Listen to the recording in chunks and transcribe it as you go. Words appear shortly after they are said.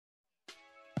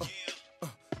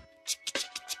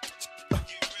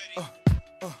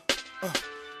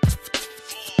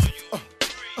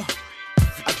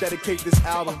dedicate this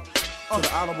album to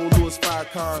the Honorable Louis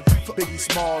Farrakhan, Biggie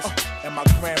Smalls, and my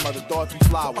grandmother, Dorothy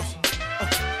Flowers.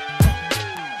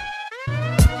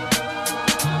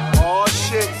 Oh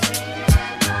shit.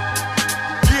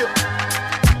 Yeah.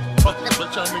 But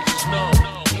y'all niggas know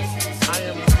I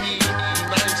am the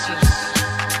nicest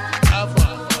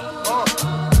ever.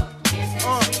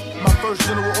 My first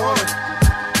general order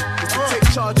is to take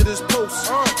charge of this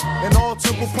post and all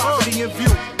temple property in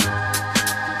view.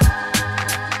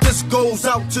 This goes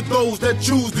out to those that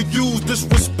choose to use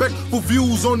disrespectful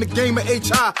views on the game of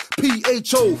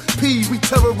H-I-P-H-O-P. We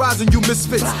terrorizing you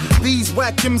misfits. These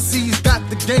whack MCs got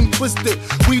the game twisted.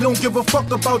 We don't give a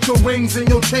fuck about your rings and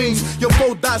your chains, your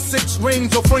 4.6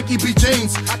 rings or Frankie B.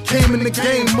 James. I came in the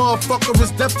game, motherfucker,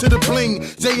 is deaf to the bling.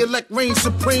 J-Elect reigns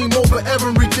supreme over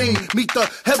every king. Meet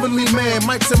the heavenly man,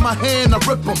 mics in my hand, I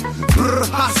rip them. Brr,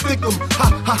 ha, stick them,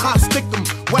 ha, stick them.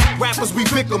 Whack rappers, we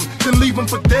pick them, then leave them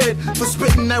for dead, for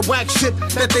spitting that whack shit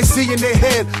that they see in their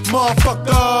head,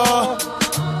 motherfucker.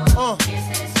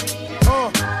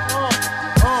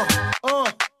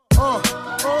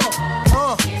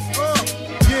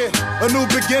 Yeah, a new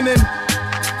beginning,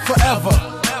 forever.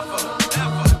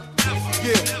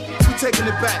 Yeah, we taking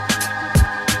it back.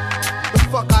 The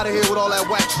fuck out of here with all that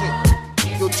whack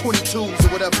shit. Your 22s or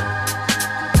whatever.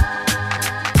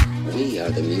 We are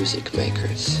the music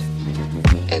makers,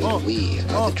 and we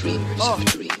are the dreamers of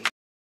dreams.